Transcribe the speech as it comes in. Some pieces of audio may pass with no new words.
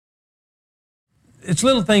it's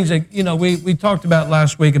little things that, we talked about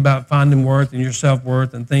last week about finding worth and your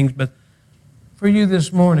self-worth and things, but for you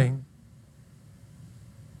this morning,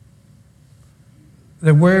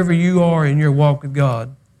 that wherever you are in your walk with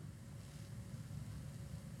God,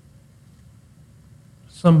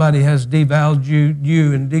 somebody has devalued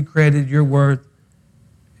you and decredited your worth,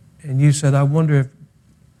 and you said, I wonder if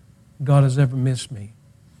God has ever missed me.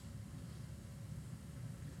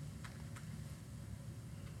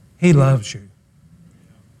 He loves you.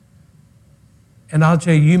 And I'll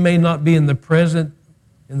tell you, you may not be in the presence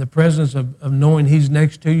of knowing He's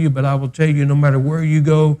next to you, but I will tell you, no matter where you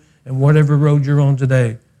go and whatever road you're on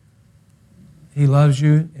today, He loves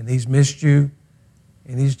you and He's missed you,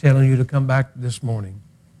 and He's telling you to come back this morning.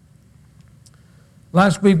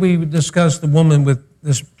 Last week we discussed the woman with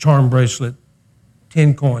this charm bracelet,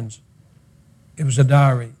 10 coins. It was a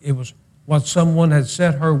diary. It was what someone had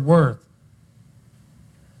set her worth.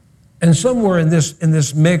 And somewhere in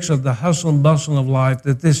this mix of the hustle and bustle of life,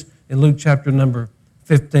 that this, in Luke chapter number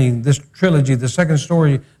 15, this trilogy, the second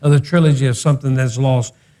story of the trilogy of something that's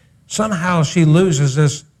lost, somehow she loses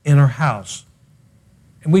this in her house.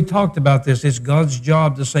 And we talked about this. It's God's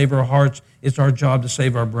job to save our hearts. It's our job to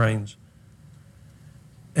save our brains.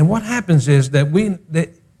 And what happens is that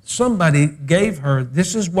somebody gave her,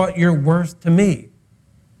 this is what you're worth to me.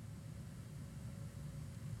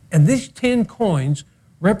 And these 10 coins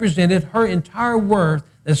represented her entire worth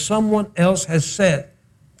that someone else has set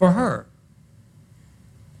for her.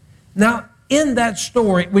 Now, in that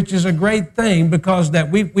story, which is a great thing because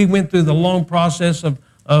that we went through the long process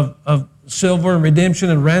of silver and redemption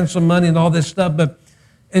and ransom money and all this stuff,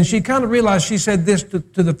 and she kind of realized, she said this to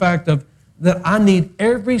the fact of that I need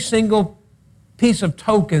every single piece of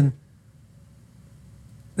token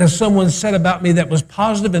that someone said about me that was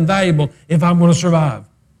positive and valuable if I'm going to survive.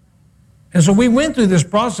 And so we went through this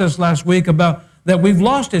process last week about that we've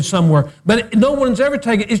lost it somewhere, but no one's ever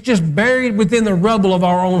taken it. It's just buried within the rubble of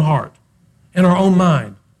our own heart and our own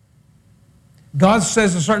mind. God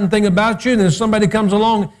says a certain thing about you, and then somebody comes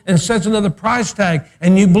along and sets another price tag,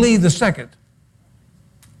 and you believe the second.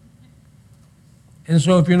 And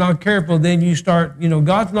so if you're not careful, then you start,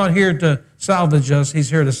 God's not here to salvage us. He's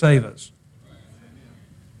here to save us.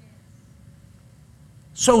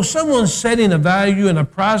 So someone setting a value and a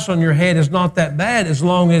price on your head is not that bad as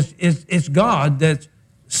long as it's God that's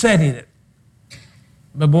setting it.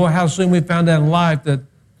 But boy, how soon we found out in life that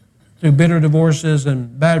through bitter divorces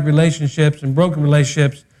and bad relationships and broken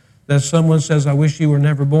relationships that someone says, I wish you were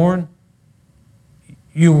never born.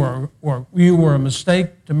 You were a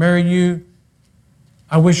mistake to marry you.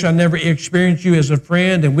 I wish I never experienced you as a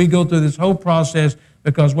friend. And we go through this whole process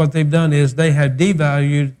because what they've done is they have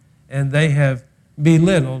devalued and they have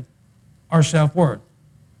belittled our self-worth.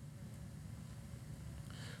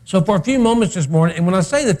 So for a few moments this morning, and when I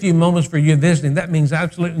say the few moments for you visiting, that means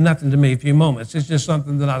absolutely nothing to me, a few moments. It's just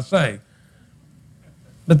something that I say.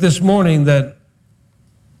 But this morning that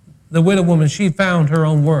the widow woman, she found her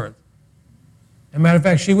own worth. As a matter of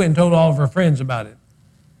fact, she went and told all of her friends about it.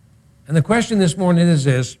 And the question this morning is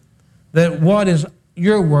this, that what is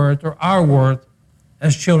your worth or our worth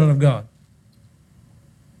as children of God?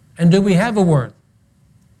 And do we have a worth?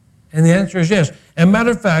 And the answer is yes. As a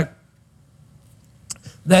matter of fact,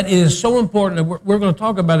 that is so important. We're going to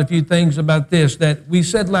talk about a few things about this that we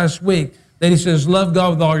said last week, that he says, love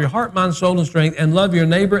God with all your heart, mind, soul, and strength, and love your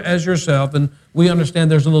neighbor as yourself. And we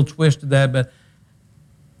understand there's a little twist to that, but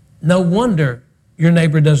no wonder your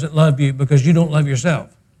neighbor doesn't love you because you don't love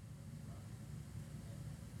yourself.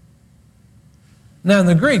 Now, in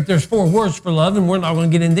the Greek, there's 4 words for love, and we're not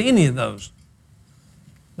going to get into any of those.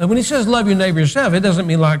 Now, when he says love your neighbor yourself, it doesn't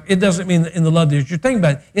mean in the love that you're thinking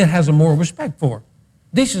about. It has a moral respect for,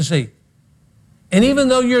 decency. And even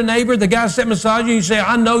though your neighbor, the guy sitting beside you, you say,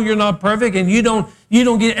 I know you're not perfect, and you don't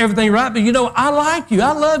get everything right, but I like you,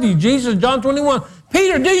 I love you. Jesus, John 21,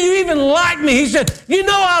 Peter, do you even like me? He said,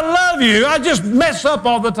 I love you. I just mess up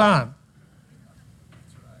all the time.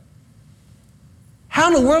 How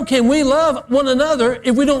in the world can we love one another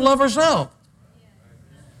if we don't love ourselves?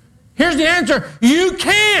 Here's the answer. You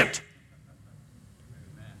can't.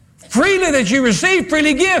 Freely that you receive,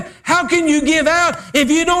 freely give. How can you give out if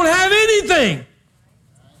you don't have anything?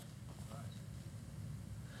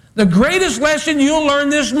 The greatest lesson you'll learn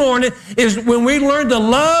this morning is when we learn to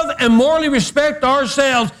love and morally respect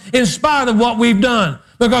ourselves in spite of what we've done.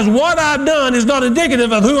 Because what I've done is not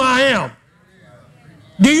indicative of who I am.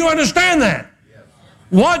 Do you understand that?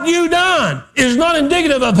 What you've done is not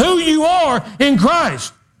indicative of who you are in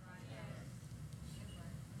Christ.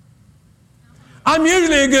 I'm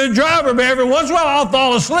usually a good driver, but every once in a while I'll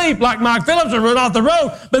fall asleep like Mike Phillips and run off the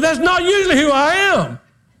road, but that's not usually who I am.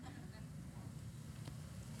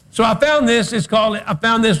 So I found this, this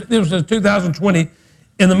was 2020,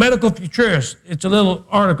 in the Medical Futurist. It's a little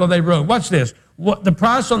article they wrote. Watch this. What the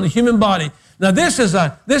price on the human body. Now this is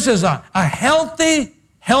a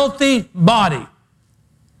healthy body.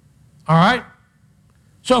 All right?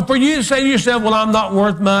 So for you to say to yourself, well, I'm not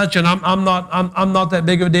worth much and I'm not that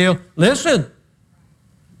big of a deal. Listen.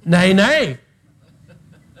 Nay.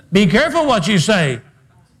 Be careful what you say.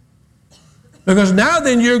 Because now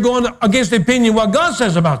then you're going against the opinion of what God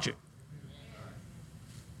says about you.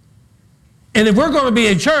 And if we're going to be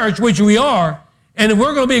a church, which we are, and if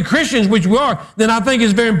we're going to be Christians, which we are, then I think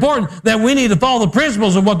it's very important that we need to follow the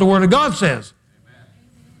principles of what the Word of God says. Amen.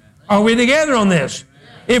 Are we together on this?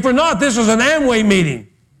 Amen. If we're not, this is an Amway meeting.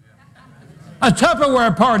 A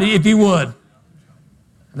Tupperware party, if you would.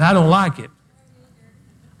 And I don't like it.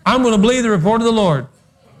 I'm going to believe the report of the Lord.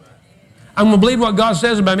 I'm going to believe what God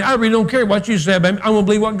says about me. I really don't care what you say about me. I'm going to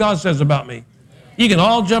believe what God says about me. You can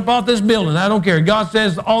all jump off this building. I don't care. God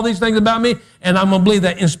says all these things about me, and I'm going to believe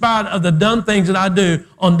that in spite of the dumb things that I do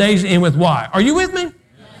on days in with why. Are you with me?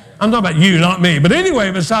 I'm talking about you, not me. But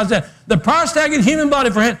anyway, besides that, the price tag of the human body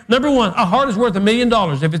for number one, a heart is worth $1 million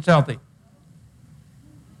if it's healthy.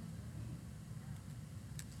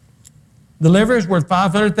 The liver is worth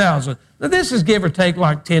 $500,000. Now this is give or take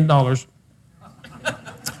like $10.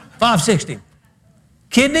 $560.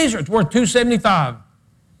 Kidneys are worth $275.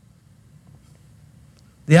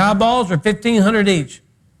 The eyeballs are $1,500 each.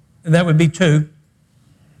 And that would be 2.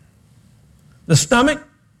 The stomach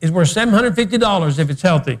is worth $750 if it's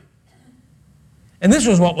healthy. And this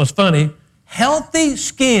was what was funny. Healthy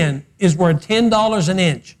skin is worth $10 an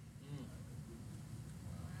inch.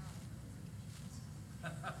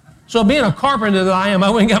 So being a carpenter that I am,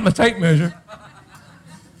 I went and got my tape measure.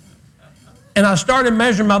 And I started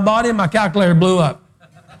measuring my body and my calculator blew up.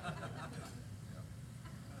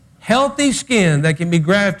 Healthy skin that can be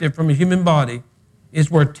grafted from a human body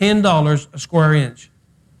is worth $10 a square inch.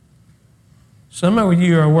 Some of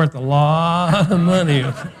you are worth a lot of money.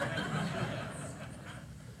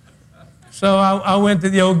 So I went to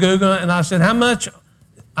the old Google and I said, how much?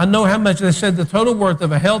 I know how much. They said the total worth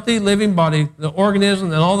of a healthy living body, the organism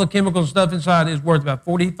and all the chemical stuff inside is worth about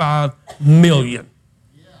 $45 million.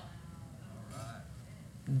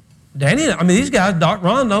 Danny, I mean, these guys,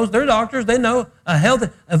 Ron knows, they're doctors. They know a health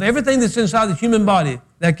of everything that's inside the human body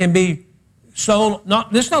that can be sold.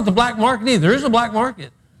 This is not the black market either. There is a black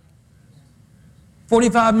market.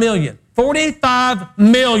 45 million. 45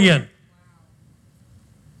 million.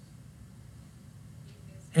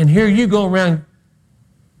 And here you go around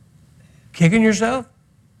kicking yourself,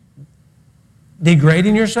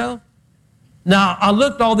 degrading yourself. Now, I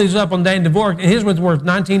looked all these up on Dan Dvorak, and his was worth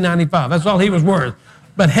 $19.95. That's all he was worth.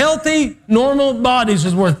 But healthy, normal bodies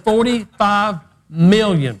is worth $45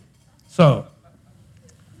 million. So,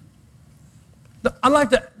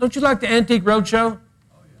 don't you like the Antique Roadshow?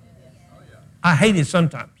 I hate it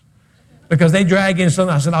sometimes because they drag in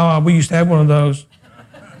something. I said, oh, we used to have one of those.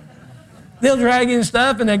 They'll drag in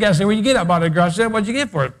stuff, and that guy said, where'd you get it? I bought it at the garage sale. What'd you get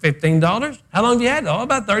for it? $15. How long have you had it? Oh,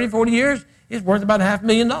 about 30, 40 years. It's worth about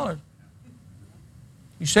 $500,000.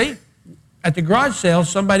 You see, at the garage sale,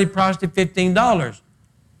 somebody priced it $15.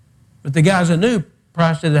 But the guys that knew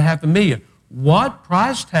priced it at $500,000. What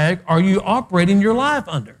price tag are you operating your life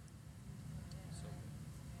under?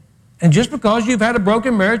 And just because you've had a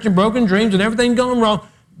broken marriage and broken dreams and everything going wrong,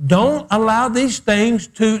 don't allow these things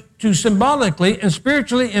to symbolically and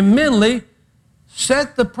spiritually and mentally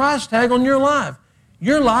set the price tag on your life.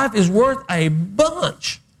 Your life is worth a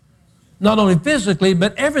bunch, not only physically,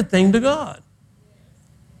 but everything to God.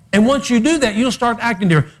 And once you do that, you'll start acting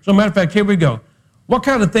different. So, matter of fact, here we go. What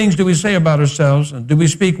kind of things do we say about ourselves? And do we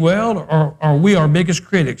speak well, or are we our biggest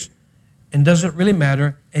critics? And does it really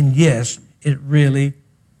matter? And yes, it really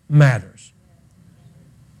matters.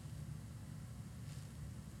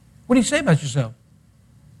 What do you say about yourself?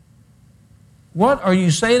 What are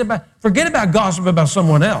you saying about? Forget about gossip about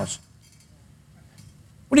someone else.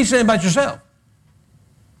 What are you saying about yourself?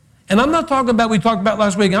 And I'm not talking about, we talked about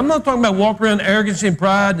last week, I'm not talking about walking around arrogance and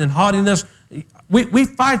pride and haughtiness. We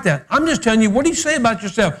fight that. I'm just telling you, what do you say about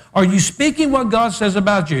yourself? Are you speaking what God says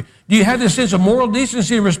about you? Do you have this sense of moral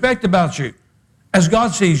decency and respect about you as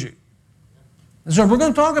God sees you? And so we're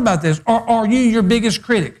going to talk about this. Or are you your biggest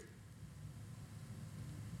critic?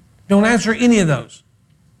 Don't answer any of those.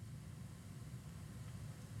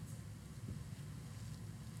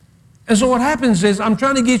 And so what happens is I'm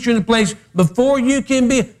trying to get you in a place before you can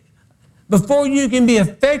be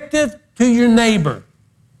effective to your neighbor.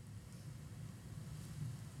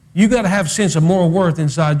 You got to have a sense of moral worth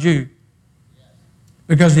inside you.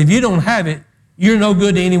 Because if you don't have it, you're no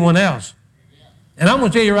good to anyone else. And I'm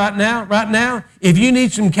going to tell you right now, if you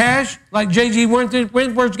need some cash, like J.G.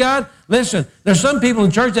 Wentworth's got, listen, there's some people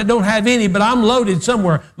in church that don't have any, but I'm loaded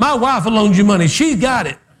somewhere. My wife will loan you money. She's got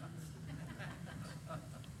it.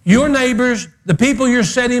 Your neighbors, the people you're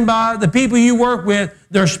sitting by, the people you work with,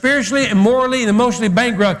 they're spiritually and morally and emotionally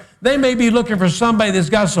bankrupt. They may be looking for somebody that's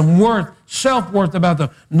got some worth, self-worth about them.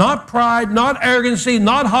 Not pride, not arrogancy,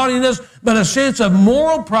 not haughtiness, but a sense of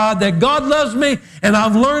moral pride that God loves me and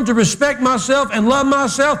I've learned to respect myself and love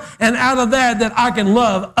myself, and out of that I can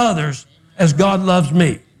love others as God loves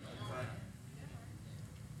me.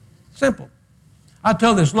 Simple. I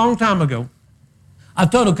told this a long time ago. I've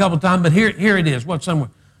told it a couple times, but here it is. What's somewhere?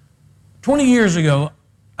 20 years ago,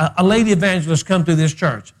 a lady evangelist come through this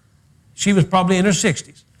church. She was probably in her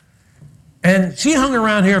 60s. And she hung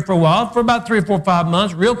around here for a while, for about 3 or 4 or 5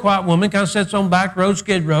 months, real quiet woman, kind of sits on back road,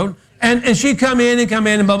 Skid Road. And she'd come in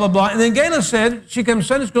and blah, blah, blah. And then Gayla said, she came to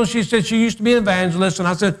Sunday school, she said she used to be an evangelist. And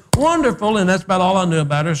I said, wonderful, and that's about all I knew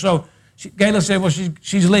about her. So Gayla said, well,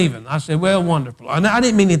 she's leaving. I said, well, wonderful. And I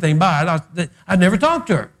didn't mean anything by it. I'd never talked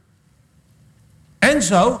to her. And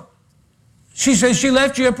so she said, she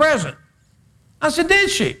left you a present. I said, did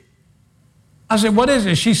she? I said, what is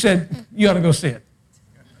it? She said, you ought to go see it.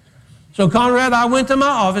 So Conrad, I went to my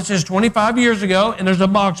office, it's 25 years ago, and there's a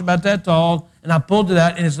box about that tall, and I pulled it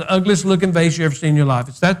out, and it's the ugliest looking vase you ever seen in your life.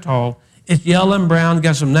 It's that tall. It's yellow and brown,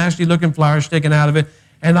 got some nasty looking flowers sticking out of it.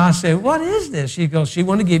 And I said, what is this? She goes, she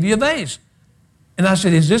wanted to give you a vase. And I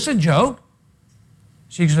said, is this a joke?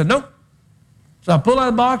 She said, nope. So I pulled out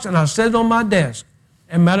the box, and I set it on my desk.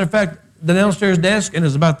 And matter of fact, the downstairs desk, and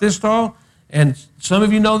it's about this tall, and some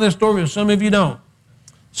of you know this story, but some of you don't.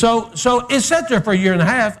 So it sat there for 1.5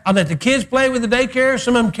 years. I let the kids play with the daycare.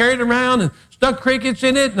 Some of them carried it around and stuck crickets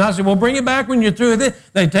in it. And I said, well, bring it back when you're through with it.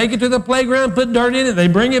 They take it to the playground, put dirt in it. They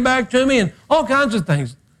bring it back to me and all kinds of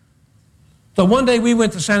things. So one day we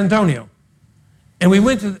went to San Antonio. And we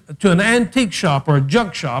went to an antique shop or a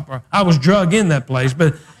junk shop. Or I was drug in that place.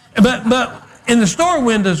 But in the store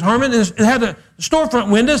windows, Herman, it had a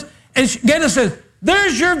storefront windows. And Gator says,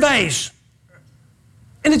 there's your vase.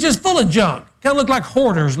 And it's just full of junk. Kind of looked like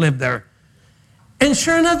hoarders lived there. And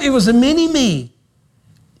sure enough, it was a mini me.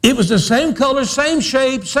 It was the same color, same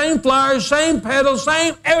shape, same flowers, same petals,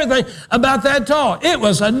 same everything, about that tall. It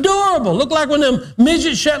was adorable. Looked like one of them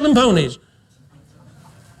midget Shetland ponies.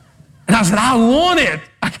 And I said, I want it.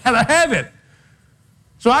 I got to have it.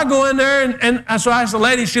 So I go in there, and so I asked the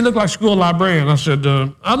lady, she looked like a school librarian. I said,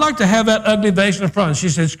 I'd like to have that ugly vase in the front. She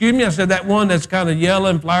said, excuse me? I said, that one that's kind of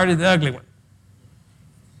yellow and flowery, the ugly one.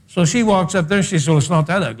 So she walks up there, and she said, well, it's not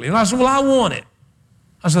that ugly. And I said, well, I want it.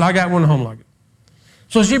 I said, I got one at home like it.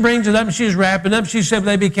 So she brings it up, and she's wrapping up. She said, will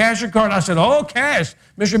they be cash or card? I said, oh, cash.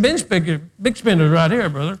 Mr. Big Spender's right here,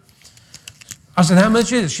 brother. I said, how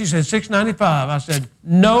much is it? She said, $6.95. I said,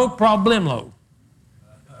 no problemo.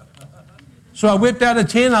 So I whipped out a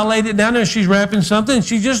 10, I laid it down there, and she's wrapping something, and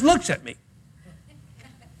she just looks at me.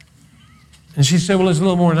 And she said, well, it's a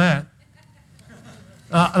little more than that.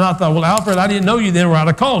 And I thought, well, Alfred, I didn't know you then, or I'd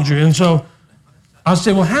have called you. And so I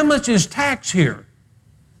said, well, how much is tax here?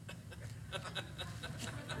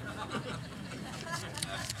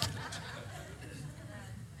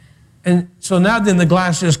 And so now then the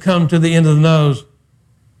glasses come to the end of the nose.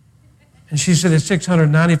 And she said, it's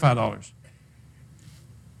 $695.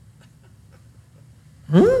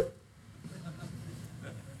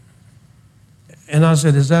 And I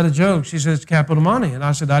said, is that a joke? She said, it's capital money. And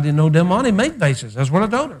I said, I didn't know Del Monte made vases. That's what I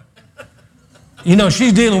told her. You know,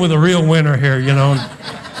 she's dealing with a real winner here, you know.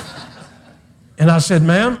 And I said,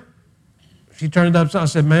 ma'am, she turned it upside. I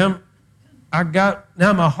said, ma'am,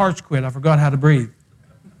 now my heart's quit. I forgot how to breathe.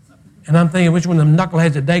 And I'm thinking, which one of them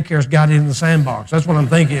knuckleheads at daycare's got it in the sandbox? That's what I'm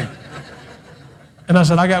thinking. And I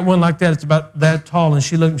said, I got one like that. It's about that tall. And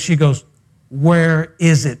she looked and she goes, where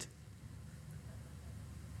is it?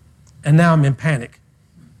 And now I'm in panic.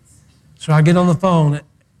 So I get on the phone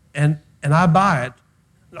and I buy it.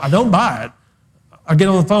 I don't buy it. I get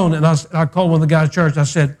on the phone and I call one of the guys at church. I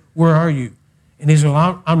said, where are you? And he said,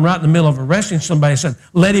 well, I'm right in the middle of arresting somebody. I said,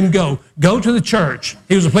 let him go. Go to the church.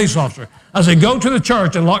 He was a police officer. I said, go to the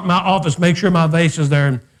church and lock my office. Make sure my vase is there.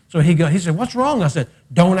 And so he said, what's wrong? I said,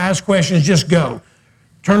 don't ask questions. Just go.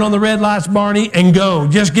 Turn on the red lights, Barney, and go.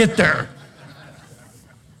 Just get there.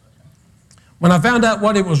 When I found out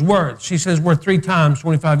what it was worth, she says worth 3 times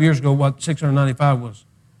 25 years ago what $695 was.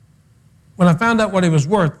 When I found out what it was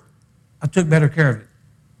worth, I took better care of it.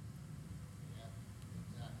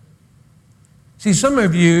 See, some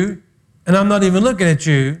of you, and I'm not even looking at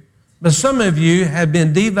you, But some of you have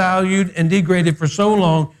been devalued and degraded for so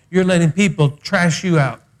long, you're letting people trash you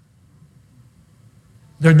out.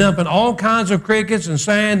 They're dumping all kinds of crickets and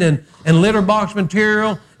sand and litter box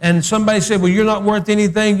material. And somebody said, well, you're not worth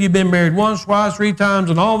anything. You've been married once, twice, 3 times,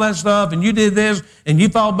 and all that stuff. And you did this, and you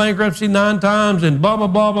filed bankruptcy 9 times, and blah, blah,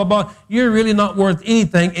 blah, blah, blah. You're really not worth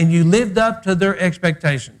anything. And you lived up to their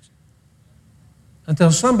expectations.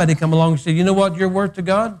 Until somebody come along and said, you know what you're worth to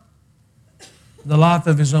God? The life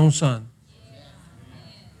of his own son.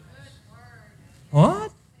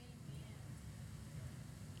 What?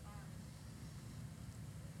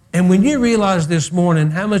 And when you realize this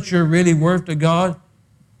morning how much you're really worth to God,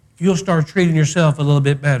 you'll start treating yourself a little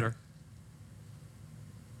bit better.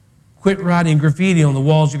 Quit writing graffiti on the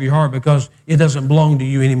walls of your heart because it doesn't belong to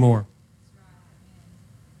you anymore.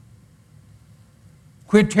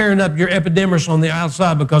 Quit tearing up your epidermis on the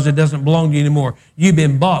outside because it doesn't belong to you anymore. You've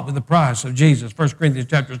been bought with the price of Jesus, 1 Corinthians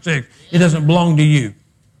chapter 6. It doesn't belong to you.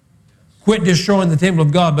 Quit destroying the temple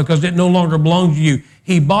of God because it no longer belongs to you.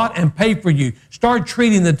 He bought and paid for you. Start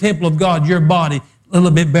treating the temple of God, your body, a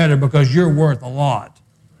little bit better because you're worth a lot.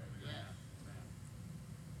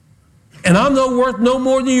 And I'm worth no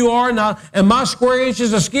more than you are, and my square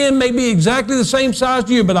inches of skin may be exactly the same size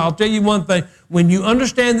to you, but I'll tell you one thing. When you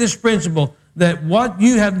understand this principle, that what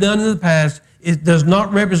you have done in the past, it does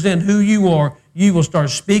not represent who you are, you will start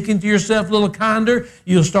speaking to yourself a little kinder.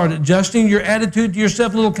 You'll start adjusting your attitude to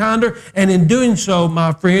yourself a little kinder. And in doing so,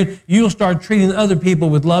 my friend, you'll start treating other people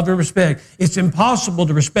with love and respect. It's impossible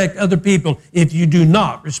to respect other people if you do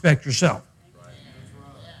not respect yourself.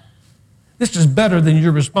 This is better than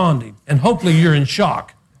you're responding. And hopefully you're in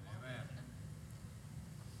shock.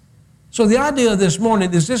 So the idea of this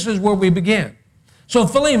morning is this is where we begin. So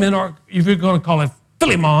Philemon, or if you're going to call it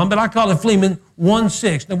Philemon, but I call it Philemon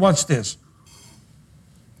 1:6. Now watch this.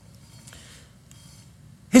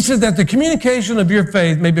 He said that the communication of your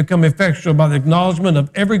faith may become effectual by the acknowledgement of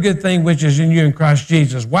every good thing which is in you in Christ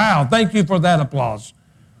Jesus. Wow, thank you for that applause.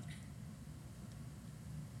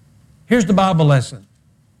 Here's the Bible lesson.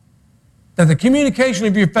 That the communication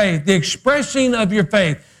of your faith, the expressing of your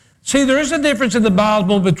faith. See, there is a difference in the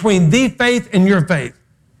Bible between the faith and your faith.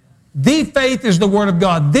 The faith is the Word of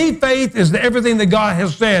God. The faith is everything that God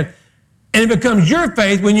has said. And it becomes your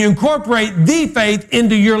faith when you incorporate the faith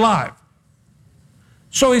into your life.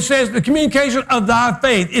 So he says the communication of thy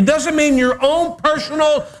faith. It doesn't mean your own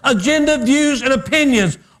personal agenda, views, and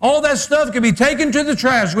opinions. All that stuff can be taken to the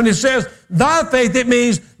trash. When it says thy faith, it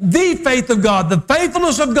means the faith of God, the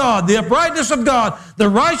faithfulness of God, the uprightness of God, the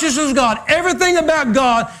righteousness of God. Everything about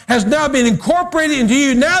God has now been incorporated into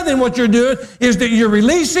you. Now then what you're doing is that you're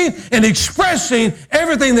releasing and expressing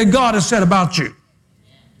everything that God has said about you.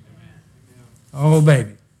 Oh,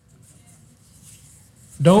 baby.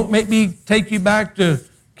 Don't make me take you back to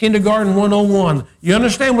kindergarten 101. You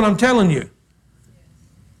understand what I'm telling you?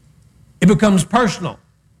 It becomes personal.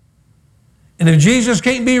 And if Jesus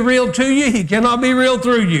can't be real to you, he cannot be real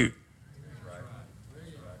through you.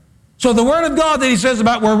 So the Word of God that he says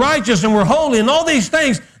about we're righteous and we're holy and all these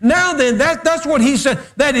things, now then, that's what he said.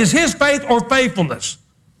 That is his faith or faithfulness.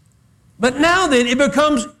 But now then, it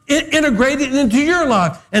becomes integrated into your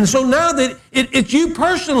life. And so now that it's you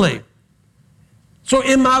personally. So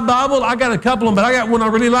in my Bible, I got a couple of them, but I got one I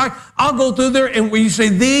really like. I'll go through there, and when you say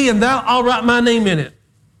thee and thou, I'll write my name in it.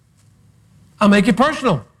 I'll make it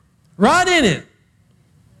personal. Write in it.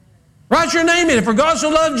 Write your name in it. For God so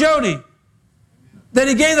loved Jody that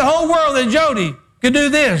he gave the whole world that Jody could do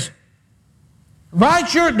this.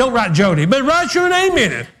 Don't write Jody, but write your name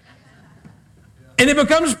in it. And it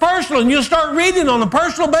becomes personal, and you'll start reading on a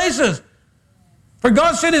personal basis. For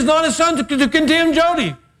God sent his not his son to condemn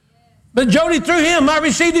Jody. But Jody, through him, I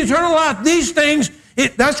received eternal life. These things,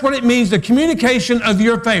 that's what it means, the communication of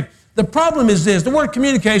your faith. The problem is this. The word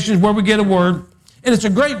communication is where we get a word, and it's a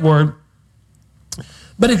great word,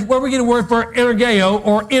 but it's where we get a word for energeo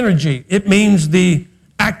or energy. It means the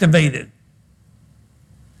activated.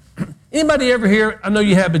 Anybody ever here, I know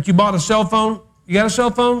you have, but you bought a cell phone? You got a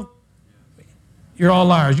cell phone? You're all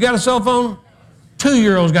liars. You got a cell phone?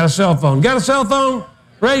 2-year-olds got a cell phone. Got a cell phone?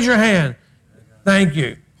 Raise your hand. Thank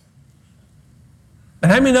you. But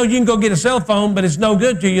how many know you can go get a cell phone, but it's no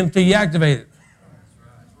good to you until you activate it?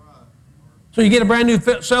 So you get a brand new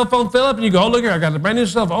cell phone, Philip, and you go, oh, look here, I got a brand new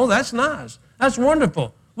cell phone. Oh, that's nice. That's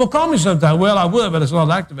wonderful. Well, call me sometime. Well, I would, but it's not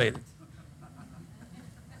activated.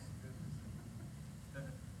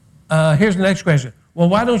 Here's the next question. Well,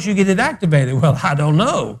 why don't you get it activated? Well, I don't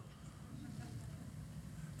know.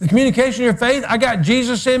 The communication of your faith, I got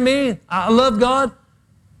Jesus in me. I love God.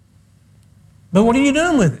 But what are you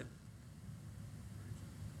doing with it?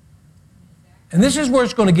 And this is where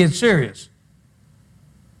it's going to get serious.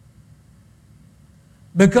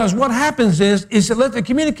 Because what happens is to let the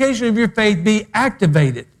communication of your faith be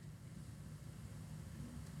activated.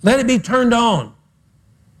 Let it be turned on.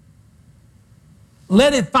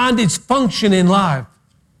 Let it find its function in life.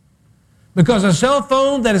 Because a cell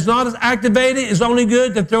phone that is not as activated is only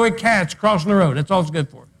good to throw at cats crossing the road. That's all it's good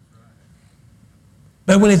for.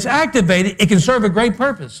 But when it's activated, it can serve a great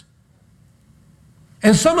purpose.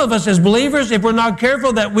 And some of us as believers, if we're not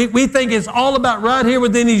careful, that we think it's all about right here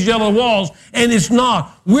within these yellow walls, and it's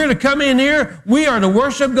not. We're to come in here, we are to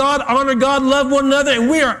worship God, honor God, love one another, and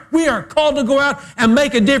we are called to go out and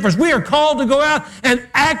make a difference. We are called to go out and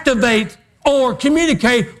activate or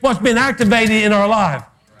communicate what's been activated in our life.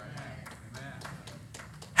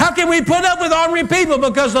 How can we put up with ordinary people?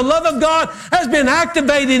 Because the love of God has been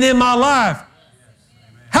activated in my life.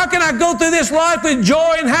 How can I go through this life with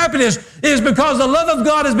joy and happiness? It is because the love of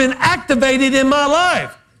God has been activated in my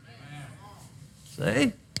life.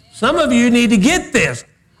 See? Some of you need to get this.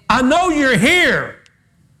 I know you're here,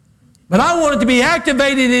 but I want it to be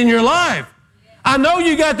activated in your life. I know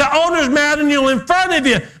you got the owner's manual in front of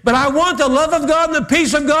you, but I want the love of God and the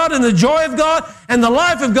peace of God and the joy of God and the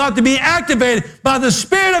life of God to be activated by the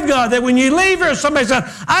Spirit of God, that when you leave here, somebody says,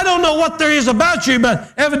 I don't know what there is about you,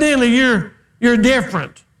 but evidently you're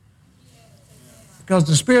different. Because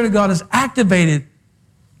the Spirit of God has activated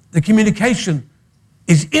the communication,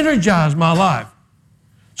 is energized my life.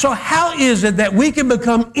 So how is it that we can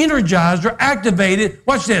become energized or activated?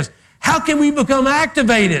 Watch this. How can we become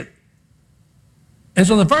activated? And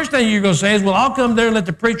so the first thing you're going to say is, well, I'll come there and let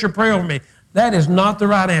the preacher pray over me. That is not the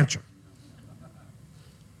right answer.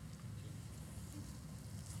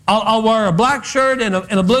 I'll wear a black shirt and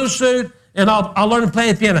a blue suit, and I'll learn to play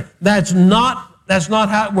the piano. That's not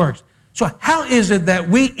how it works. So how is it that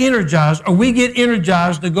we energize, or we get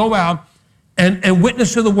energized to go out and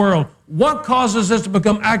witness to the world? What causes us to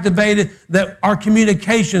become activated, that our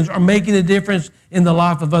communications are making a difference in the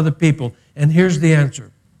life of other people? And here's the answer.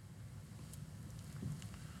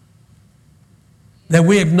 That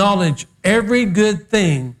we acknowledge every good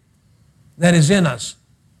thing that is in us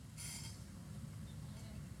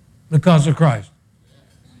because of Christ.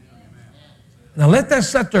 Now let that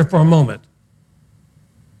sit there for a moment.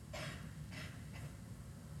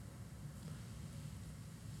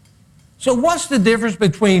 So what's the difference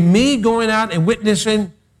between me going out and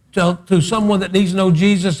witnessing to someone that needs to know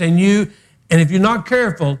Jesus and you? And if you're not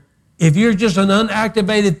careful, if you're just an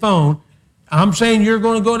unactivated phone, I'm saying you're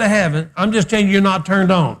going to go to heaven. I'm just telling you you're not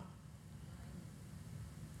turned on.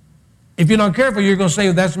 If you're not careful, you're going to say,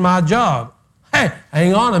 well, that's my job. Hey,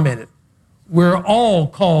 hang on a minute. We're all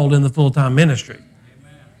called in the full-time ministry.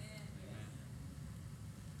 Amen.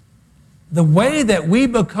 The way that we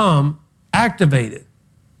become activated,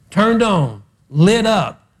 turned on, lit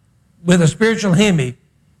up with a spiritual hemi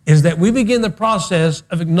is that we begin the process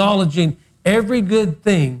of acknowledging every good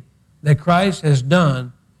thing that Christ has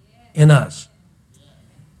done in us.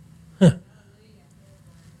 Huh.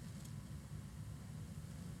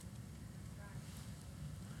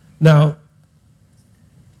 Now,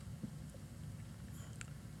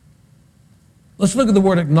 let's look at the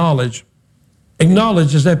word acknowledge.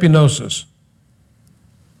 Acknowledge is epignosis.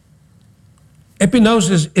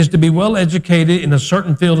 Epignosis is to be well educated in a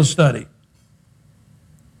certain field of study.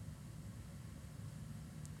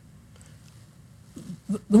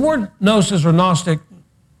 The word gnosis or gnostic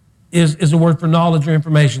is a word for knowledge or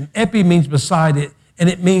information. Epi means beside it, and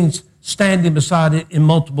it means standing beside it in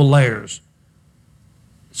multiple layers.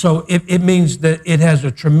 So it means that it has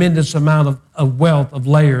a tremendous amount of wealth of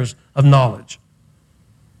layers of knowledge.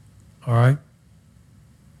 All right?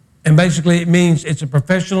 And basically it means it's a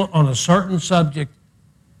professional on a certain subject.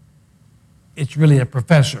 It's really a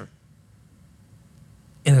professor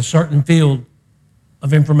in a certain field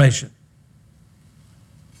of information.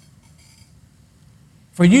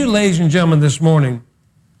 For you, ladies and gentlemen, this morning,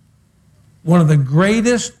 one of the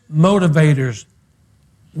greatest motivators,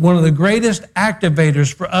 one of the greatest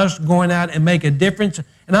activators for us going out and make a difference,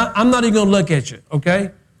 and I'm not even going to look at you,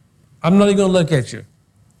 okay? I'm not even going to look at you.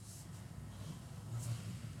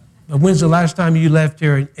 But when's the last time you left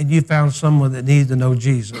here and you found someone that needs to know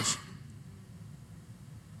Jesus?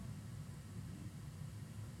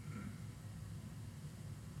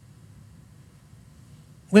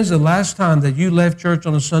 When's the last time that you left church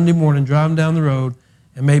on a Sunday morning driving down the road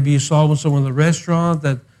and maybe you saw someone in the restaurant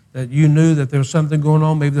that you knew that there was something going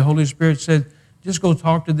on? Maybe the Holy Spirit said, just go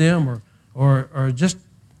talk to them or just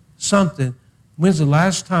something. When's the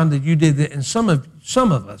last time that you did that? And some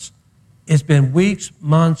of us, it's been weeks,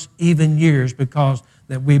 months, even years, because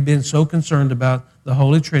that we've been so concerned about the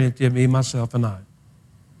Holy Trinity of me, myself, and I.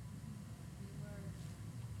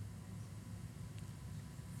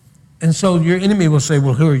 And so your enemy will say,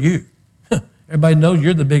 well, who are you? Everybody knows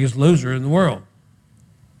you're the biggest loser in the world.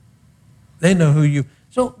 They know who you.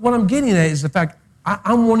 So what I'm getting at is the fact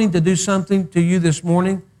I'm wanting to do something to you this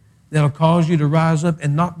morning that'll cause you to rise up,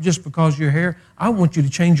 and not just because you're here. I want you to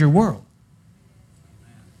change your world.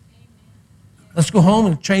 Let's go home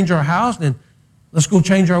and change our house, and let's go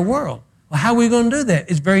change our world. Well, how are we going to do that?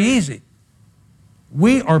 It's very easy.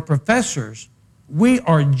 We are professors. We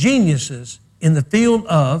are geniuses in the field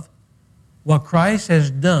of what Christ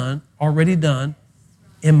has done, already done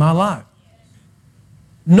in my life.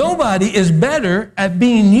 Nobody is better at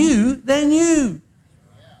being you than you.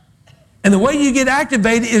 And the way you get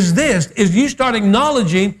activated is this, is you start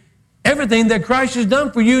acknowledging everything that Christ has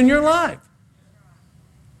done for you in your life.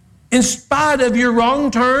 In spite of your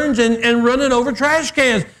wrong turns and running over trash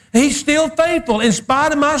cans, He's still faithful. In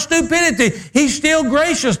spite of my stupidity, He's still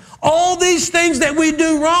gracious. All these things that we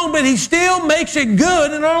do wrong, but He still makes it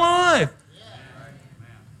good in our life.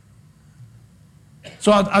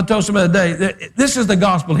 So I told somebody today, that this is the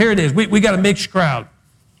gospel. Here it is. We got a mixed crowd.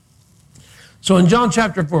 So in John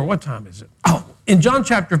chapter 4, what time is it? Oh, in John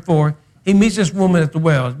chapter 4, he meets this woman at the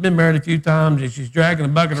well. She's been married a few times, and she's dragging a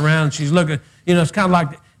bucket around, and she's looking, it's kind of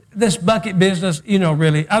like this bucket business,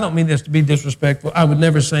 really. I don't mean this to be disrespectful. I would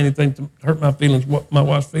never say anything to hurt my feelings, my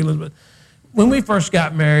wife's feelings, but when we first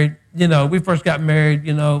got married,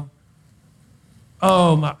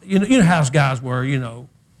 oh, my, you know how us guys were,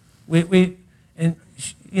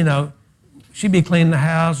 she'd be cleaning the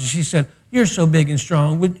house, and she said, "You're so big and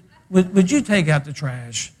strong. Would you take out the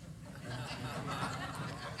trash?"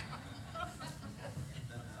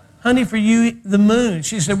 "Honey, for you, the moon."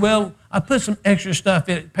 She said, "Well, I put some extra stuff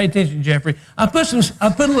in it." Pay attention, Jeffrey. I put a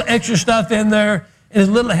little extra stuff in there, and it's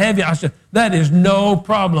a little heavy. I said, "That is no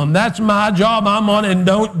problem. That's my job. I'm on it, and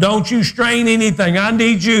don't you strain anything. I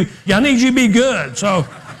need you to be good." So,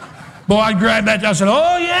 boy, I grabbed that. I said,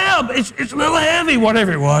 "Oh yeah, it's a little heavy,"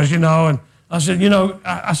 whatever it was, And I said,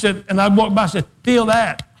 I said, and I'd walk by. I said, "Feel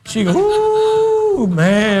that." She goes, "Ooh,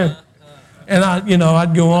 man." And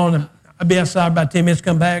I'd go on, and I'd be outside about 10 minutes,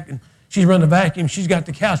 come back, and she's running the vacuum. She's got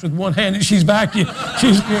the couch with one hand, and she's vacuuming.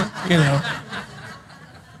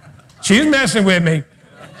 She's messing with me.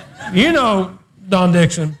 Don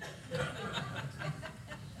Dixon.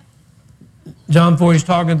 John 4, he's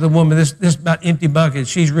talking to the woman, this about empty buckets.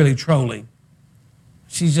 She's really trolling.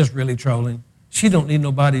 She's just really trolling. She don't need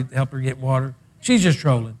nobody to help her get water. She's just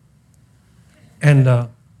trolling. And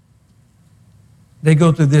they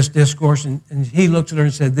go through this discourse, and he looks at her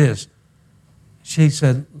and said this. She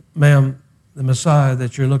said, "Ma'am, the Messiah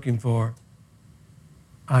that you're looking for,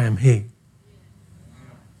 I am He."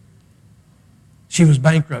 She was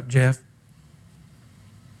bankrupt, Jeff.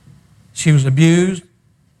 She was abused,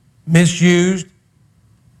 misused.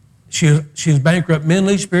 She was bankrupt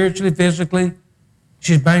mentally, spiritually, physically.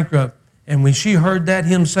 She's bankrupt. And when she heard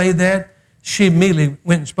him say that, she immediately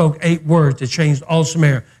went and spoke 8 words that changed all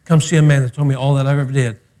Samaria. "Come see a man that told me all that I ever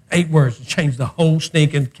did." 8 words that changed the whole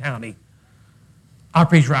stinking county. I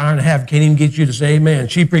preach for an hour and a half, can't even get you to say amen.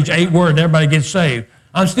 She preached 8 words and everybody gets saved.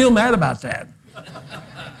 I'm still mad about that.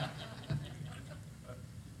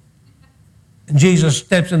 And Jesus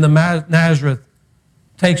steps into Nazareth,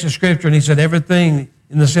 takes the scripture, and he said, everything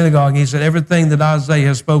in the synagogue, he said, everything that Isaiah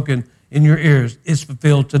has spoken in your ears is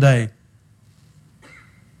fulfilled today.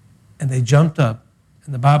 And they jumped up,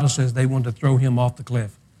 and the Bible says they wanted to throw him off the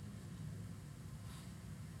cliff.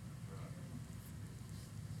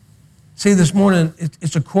 See, this morning,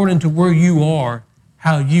 it's according to where you are,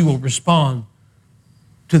 how you will respond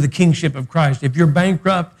to the kingship of Christ. If you're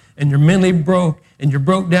bankrupt and you're mentally broke and you're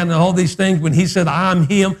broke down in all these things, when he said, "I'm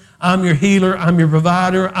Him, I'm your healer, I'm your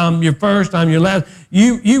provider, I'm your first, I'm your last,"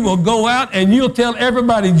 you will go out and you'll tell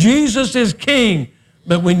everybody, Jesus is King.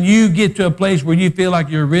 But when you get to a place where you feel like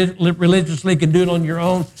you're religiously can do it on your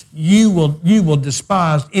own, you will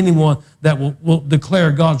despise anyone that will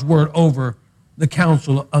declare God's word over the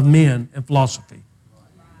counsel of men and philosophy.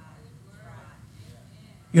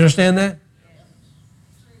 You understand that?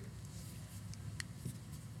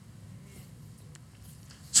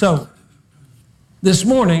 So, this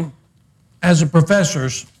morning, as a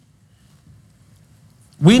professors,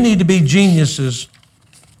 we need to be geniuses.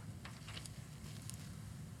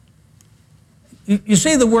 You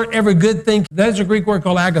see the word every good thing? That's a Greek word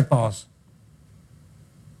called agathos.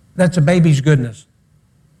 That's a baby's goodness.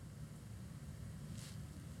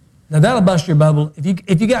 Now that'll bust your bubble.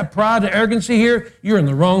 If you got pride and arrogancy here, you're in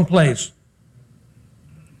the wrong place.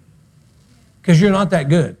 Because you're not that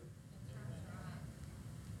good.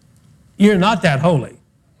 You're not that holy.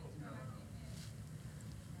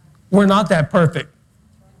 We're not that perfect.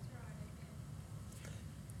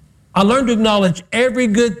 I learned to acknowledge every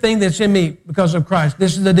good thing that's in me because of Christ.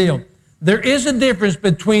 This is the deal. There is a difference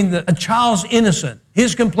between a child's innocent,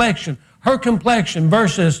 his complexion, her complexion,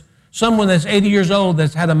 versus someone that's 80 years old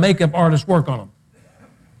that's had a makeup artist work on them.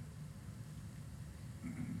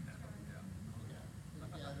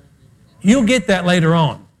 You'll get that later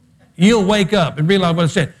on. You'll wake up and realize what I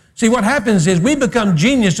said. See, what happens is we become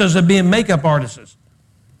geniuses of being makeup artists.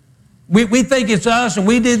 We think it's us, and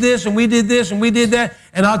we did this, and we did this, and we did that.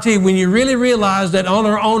 And I'll tell you, when you really realize that on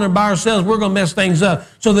our own or by ourselves, we're going to mess things up.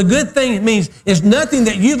 So the good thing it means is nothing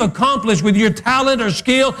that you've accomplished with your talent or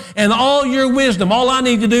skill and all your wisdom. All I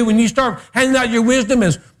need to do when you start handing out your wisdom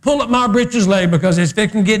is pull up my britches leg because it's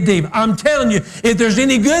fixing to get deep. I'm telling you, if there's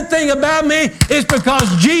any good thing about me, it's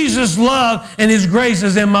because Jesus' love and His grace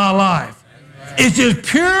is in my life. It's just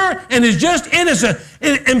pure and it's just innocent.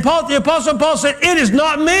 And the Apostle Paul said, it is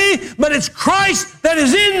not me, but it's Christ that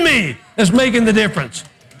is in me that's making the difference.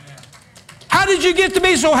 How did you get to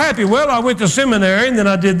be so happy? Well, I went to seminary, and then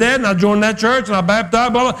I did that, and I joined that church, and I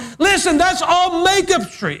baptized, blah, blah. Listen, that's all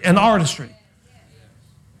makeupstry and artistry.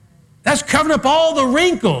 That's covering up all the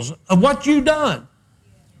wrinkles of what you've done.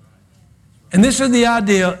 And this is the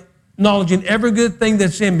idea, acknowledging every good thing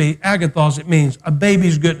that's in me. Agathos, it means a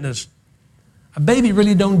baby's goodness. A baby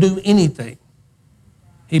really don't do anything.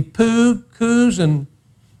 He coos, and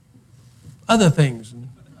other things, and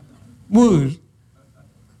woos.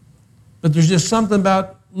 But there's just something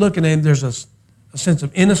about looking at him. There's a sense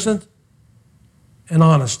of innocence and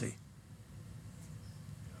honesty.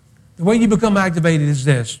 The way you become activated is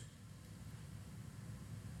this.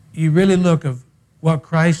 You really look at what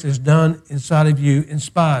Christ has done inside of you in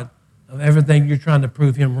spite of everything you're trying to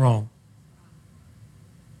prove Him wrong.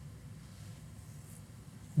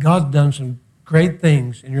 God's done some great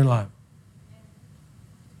things in your life.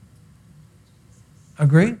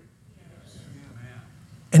 Agree?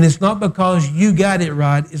 And it's not because you got it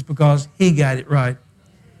right, it's because He got it right.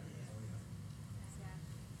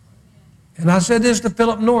 And I said this to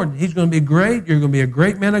Philip Norton. He's going to be great. You're going to be a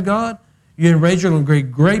great man of God. You and Rachel are going to be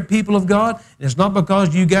great people of God. And it's not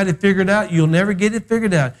because you got it figured out. You'll never get it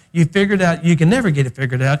figured out. You figured out, you can never get it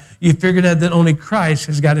figured out. You figured out that only Christ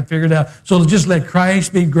has got it figured out. So just let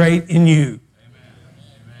Christ be great in you.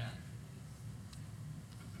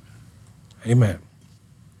 Amen. Amen.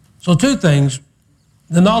 So two things,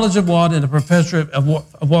 the knowledge of what and the professor of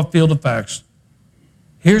what field of facts.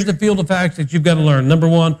 Here's the field of facts that you've got to learn. Number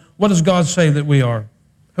one, what does God say that we are?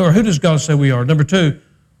 Or who does God say we are? Number two,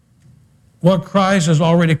 what Christ has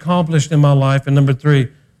already accomplished in my life. And number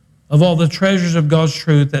three, of all the treasures of God's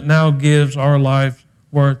truth that now gives our life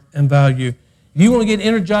worth and value. If you want to get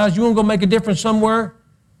energized, you want to go make a difference somewhere,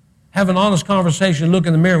 have an honest conversation, look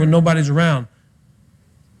in the mirror when nobody's around,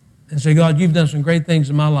 and say, God, you've done some great things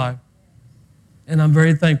in my life, and I'm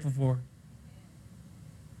very thankful for it.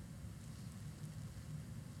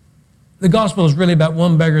 The gospel is really about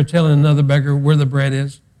one beggar telling another beggar where the bread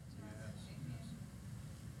is.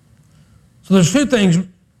 So there's two things.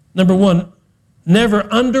 Number one, never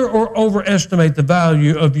under or overestimate the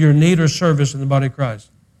value of your need or service in the body of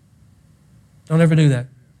Christ. Don't ever do that.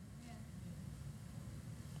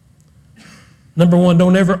 Number one,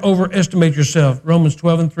 don't ever overestimate yourself. Romans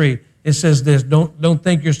 12:3, it says this, don't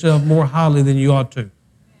think yourself more highly than you ought to.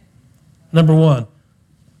 Number one,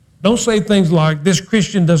 don't say things like, this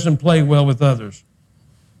Christian doesn't play well with others.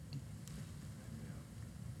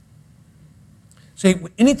 See,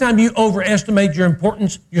 anytime you overestimate your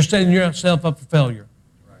importance, you're setting yourself up for failure.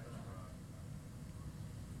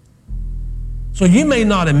 So you may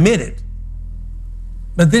not admit it,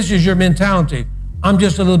 but this is your mentality. I'm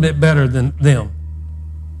just a little bit better than them.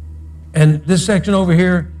 And this section over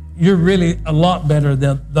here, you're really a lot better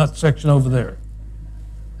than that section over there.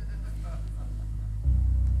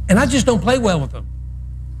 And I just don't play well with them.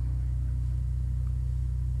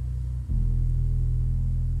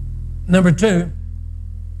 Number two,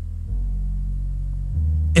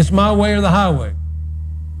 it's my way or the highway.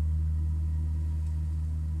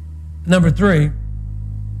 Number three,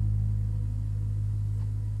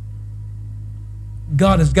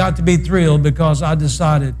 God has got to be thrilled because I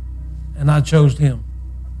decided and I chose Him.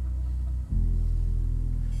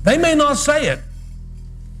 They may not say it,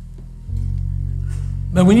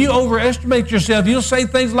 but when you overestimate yourself, you'll say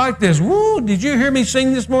things like this. Woo, did you hear me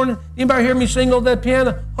sing this morning? Anybody hear me sing on that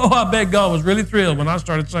piano? Oh, I bet God was really thrilled when I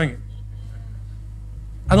started singing.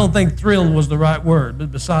 I don't think thrilled was the right word,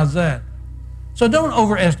 but besides that. So don't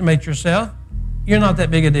overestimate yourself. You're not that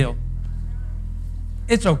big a deal.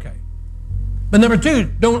 It's okay. But number two,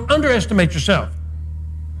 don't underestimate yourself.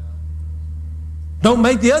 Don't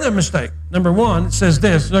make the other mistake. Number one, it says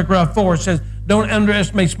this, Zechariah 4, it says, don't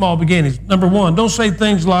underestimate small beginnings. Number one, don't say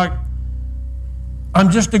things like,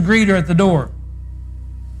 I'm just a greeter at the door.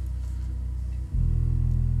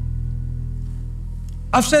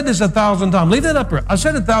 I've said this 1,000 times. Leave that up here. I've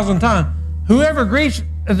said it 1,000 times. Whoever greets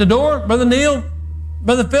at the door, Brother Neil,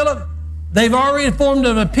 Brother Philip, they've already formed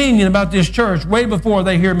an opinion about this church way before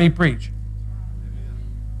they hear me preach.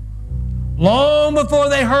 Long before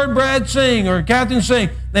they heard Brad sing or Catherine sing,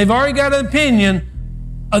 they've already got an opinion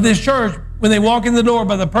of this church when they walk in the door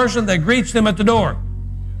by the person that greets them at the door.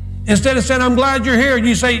 Instead of saying, I'm glad you're here,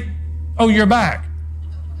 you say, oh, you're back.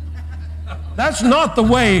 That's not the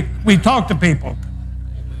way we talk to people.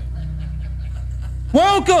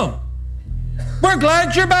 Welcome. We're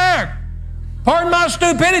glad you're back. Pardon my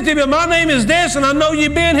stupidity, but my name is this, and I know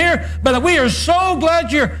you've been here, but we are so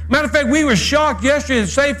glad you're here. Matter of fact, we were shocked yesterday at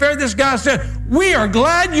Safe Fair. This guy said, we are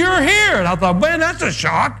glad you're here. And I thought, man, that's a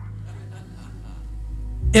shock.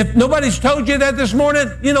 If nobody's told you that this morning,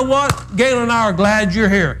 you know what? Gail and I are glad you're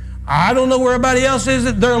here. I don't know where everybody else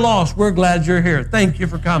is. They're lost. We're glad you're here. Thank you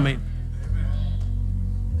for coming.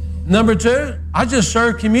 Number two, I just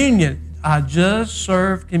serve communion. I just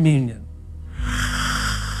serve communion.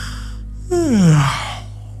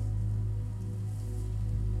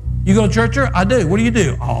 You go to church here? I do. What do you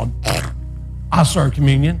do? Oh, I serve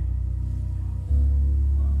communion.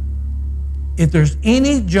 If there's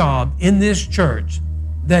any job in this church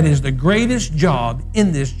that is the greatest job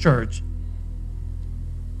in this church,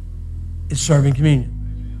 it's serving communion.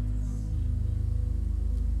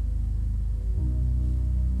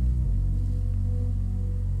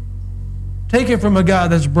 Take it from a guy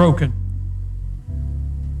that's broken.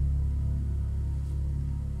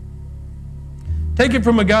 Take it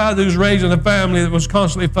from a guy who's raised in a family that was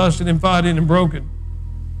constantly fussing and fighting and broken.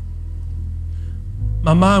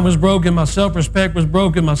 My mind was broken, my self-respect was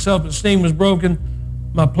broken, my self-esteem was broken,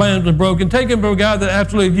 my plans were broken. Take it from a guy that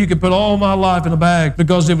absolutely you could put all my life in a bag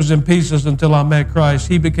because it was in pieces until I met Christ.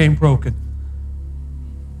 He became broken.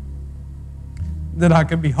 That I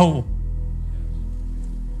could be whole.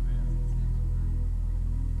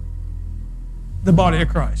 The body of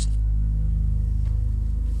Christ.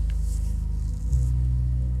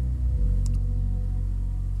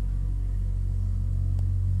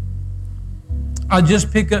 I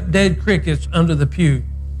just pick up dead crickets under the pew.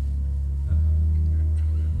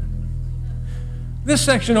 This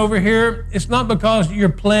section over here, it's not because you're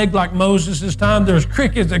plagued like Moses' time. There's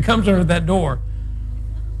crickets that comes under that door.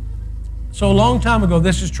 So a long time ago,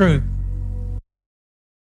 this is true.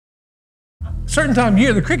 A certain time of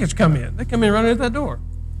year, the crickets come in. They come in running at that door.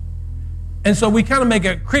 And so we kind of make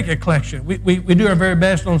a cricket collection. We do our very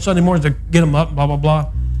best on Sunday mornings to get them up, blah, blah,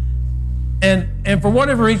 blah. And for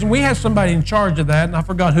whatever reason, we had somebody in charge of that, and I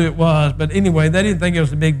forgot who it was, but anyway, they didn't think it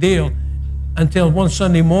was a big deal until one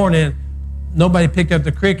Sunday morning, nobody picked up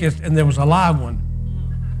the crickets, and there was a live one,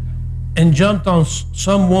 and jumped on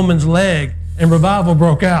some woman's leg, and revival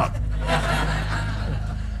broke out.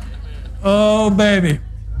 Oh, baby.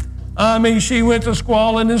 I mean, she went to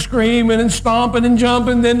squalling and screaming and stomping and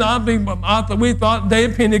jumping, then we thought Day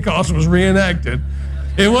of Pentecost was reenacted.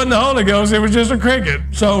 It wasn't the Holy Ghost, it was just a cricket.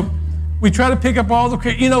 So we try to pick up all the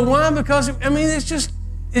crickets. You know why? Because, I mean, it's just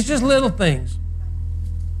little things.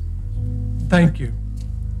 Thank you.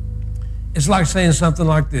 It's like saying something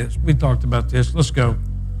like this. We talked about this. Let's go.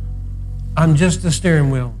 I'm just the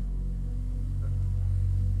steering wheel.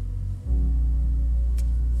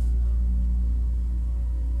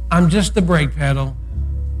 I'm just the brake pedal.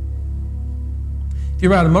 If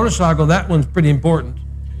you ride a motorcycle, that one's pretty important.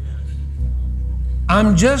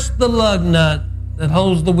 I'm just the lug nut that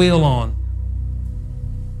holds the wheel on.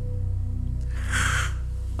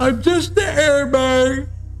 I'm just the airbag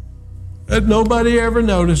that nobody ever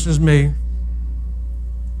notices me.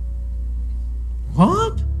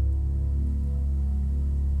 What?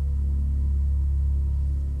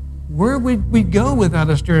 Where would we go without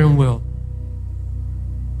a steering wheel?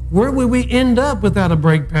 Where would we end up without a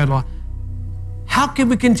brake pedal? How can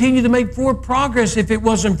we continue to make forward progress if it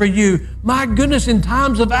wasn't for you? My goodness, in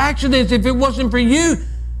times of accidents, if it wasn't for you,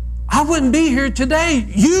 I wouldn't be here today.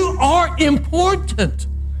 You are important.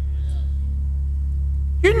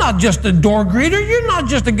 You're not just a door greeter. You're not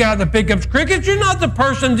just a guy that picks up crickets. You're not the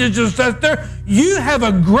person that just sits there. You have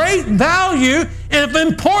a great value and of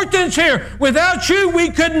importance here. Without you, we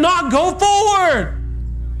could not go forward.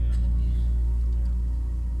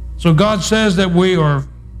 So God says that we are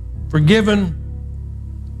forgiven,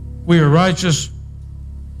 we are righteous,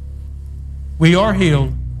 we are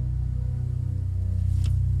healed,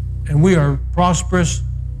 and we are prosperous,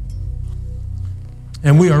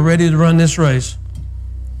 and we are ready to run this race.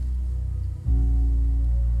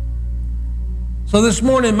 So this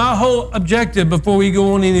morning, my whole objective before we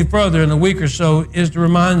go on any further in a week or so is to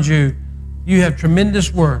remind you, you have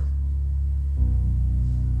tremendous worth.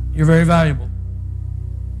 You're very valuable.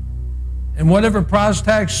 And whatever price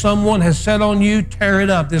tag someone has set on you, tear it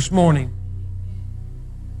up this morning.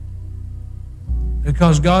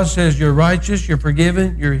 Because God says you're righteous, you're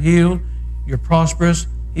forgiven, you're healed, you're prosperous.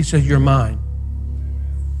 He says you're mine.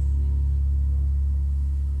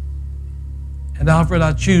 And Alfred,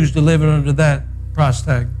 I choose to live under that price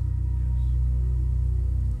tag.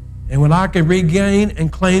 And when I can regain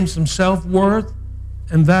and claim some self-worth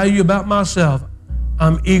and value about myself,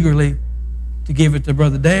 I'm eagerly to give it to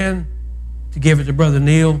Brother Dan, to give it to Brother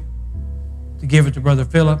Neil, to give it to Brother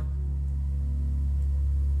Philip,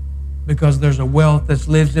 because there's a wealth that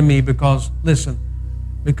lives in me because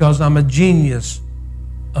I'm a genius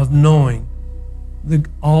of knowing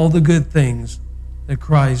all the good things that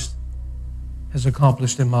Christ has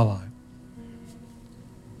accomplished in my life.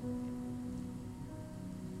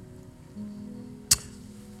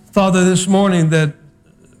 Father, this morning that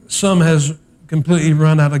some has completely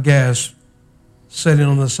run out of gas sitting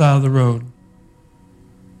on the side of the road.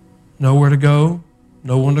 Nowhere to go,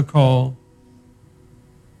 no one to call.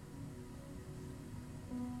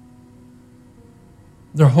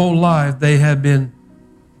 Their whole life they have been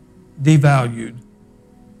devalued.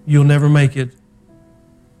 You'll never make it.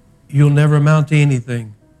 You'll never amount to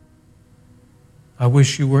anything. I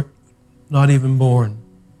wish you were not even born.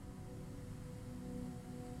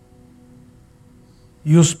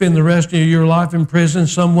 You'll spend the rest of your life in prison.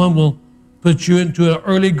 Someone will put you into an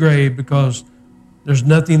early grave because there's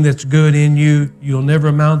nothing that's good in you. You'll never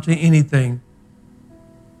amount to anything.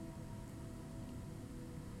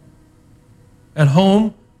 At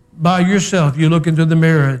home, by yourself, you look into the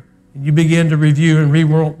mirror and you begin to review and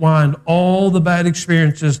rewind all the bad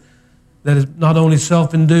experiences that is not only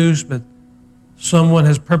self-induced, but someone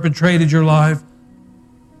has perpetrated your life.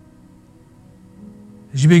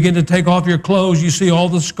 As you begin to take off your clothes, you see all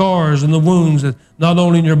the scars and the wounds that not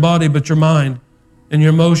only in your body, but your mind and your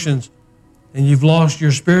emotions. And you've lost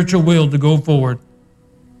your spiritual will to go forward.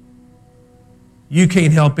 You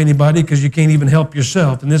can't help anybody because you can't even help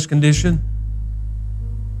yourself in this condition.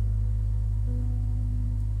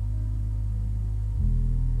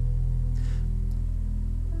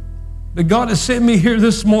 But God has sent me here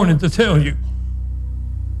this morning to tell you,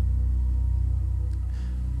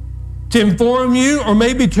 to inform you, or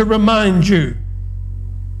maybe to remind you.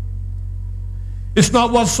 It's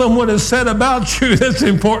not what someone has said about you that's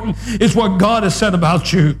important. It's what God has said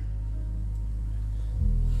about you.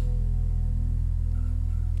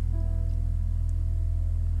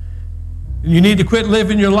 And you need to quit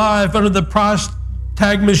living your life under the price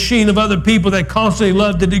tag machine of other people that constantly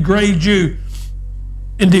love to degrade you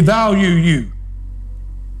and devalue you.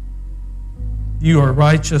 You are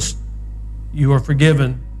righteous. You are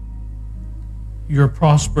forgiven. You are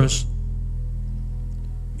prosperous.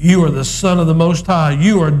 You are the son of the Most High.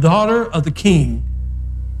 You are a daughter of the King.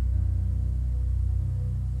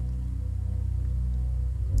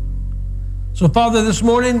 So, Father, this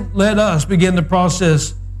morning, let us begin the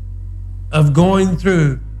process of going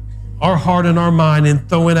through our heart and our mind and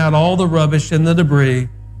throwing out all the rubbish and the debris,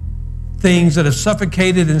 things that have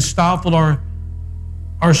suffocated and stifled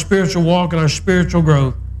our spiritual walk and our spiritual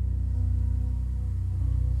growth.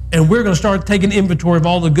 And we're going to start taking inventory of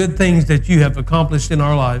all the good things that you have accomplished in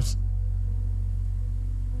our lives.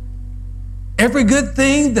 Every good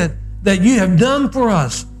thing that you have done for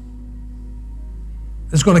us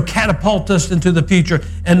is going to catapult us into the future.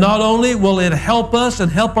 And not only will it help us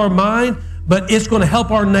and help our mind, but it's going to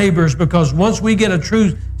help our neighbors, because once we get a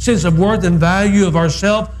true sense of worth and value of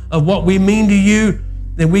ourselves, of what we mean to you,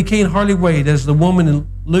 then we can't hardly wait. As the woman in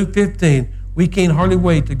Luke 15, we can't hardly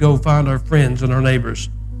wait to go find our friends and our neighbors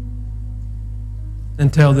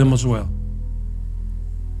and tell them as well.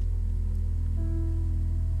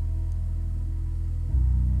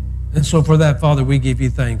 And so for that, Father, we give you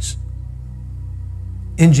thanks.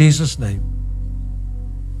 In Jesus' name.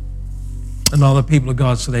 And all the people of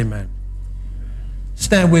God said amen.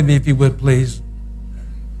 Stand with me if you would, please.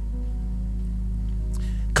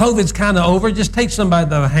 COVID's kind of over. Just take somebody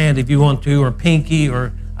by the hand if you want to, or pinky,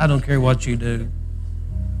 or I don't care what you do.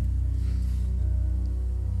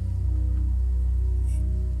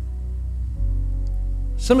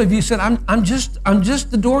 Some of you said, I'm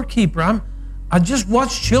just the doorkeeper. I just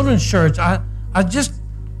watch children's church. I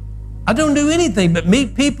don't do anything but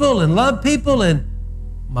meet people and love people, and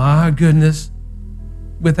my goodness,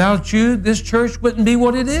 Without you, this church wouldn't be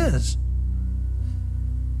what it is.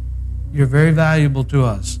 You're very valuable to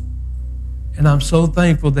us. And I'm so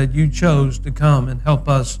thankful that you chose to come and help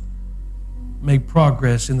us make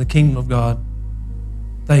progress in the kingdom of God.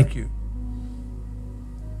 Thank you.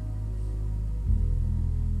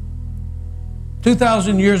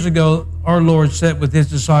 2,000 years ago, our Lord said with his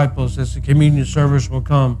disciples as the communion service will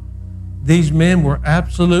come, these men were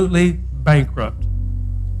absolutely bankrupt,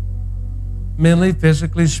 mentally,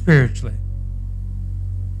 physically, spiritually.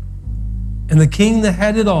 And the king that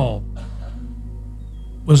had it all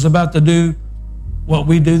was about to do what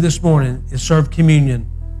we do this morning, is serve communion.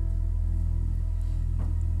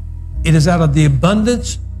 It is out of the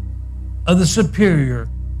abundance of the superior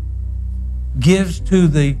gives to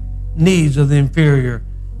the needs of the inferior.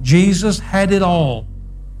 Jesus had it all,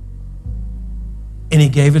 and he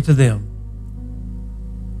gave it to them.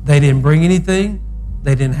 They didn't bring anything.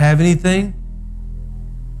 They didn't have anything.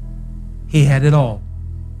 He had it all.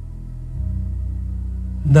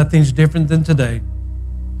 Nothing's different than today.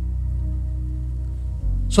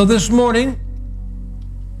 So this morning,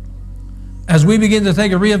 as we begin to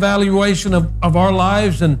take a reevaluation of our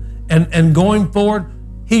lives and going forward,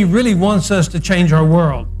 he really wants us to change our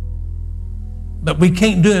world. But we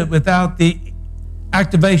can't do it without the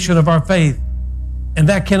activation of our faith. And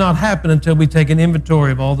that cannot happen until we take an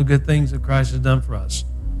inventory of all the good things that Christ has done for us.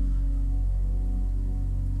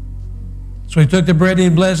 So he took the bread and he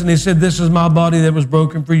blessed and he said, this is my body that was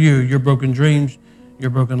broken for you. Your broken dreams, your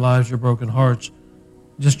broken lives, your broken hearts,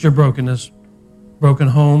 just your brokenness, broken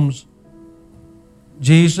homes.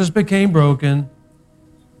 Jesus became broken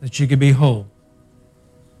that you could be whole.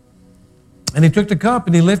 And he took the cup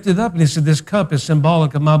and he lifted it up and he said, this cup is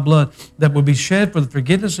symbolic of my blood that will be shed for the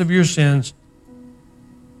forgiveness of your sins.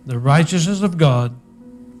 The righteousness of God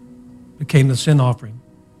became the sin offering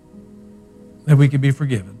that we could be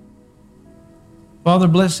forgiven. Father,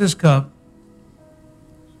 bless this cup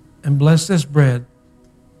and bless this bread.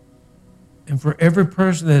 And for every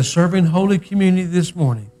person that is serving Holy Communion this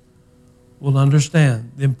morning will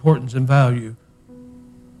understand the importance and value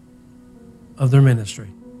of their ministry.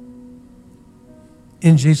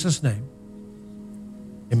 In Jesus' name,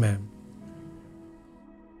 amen.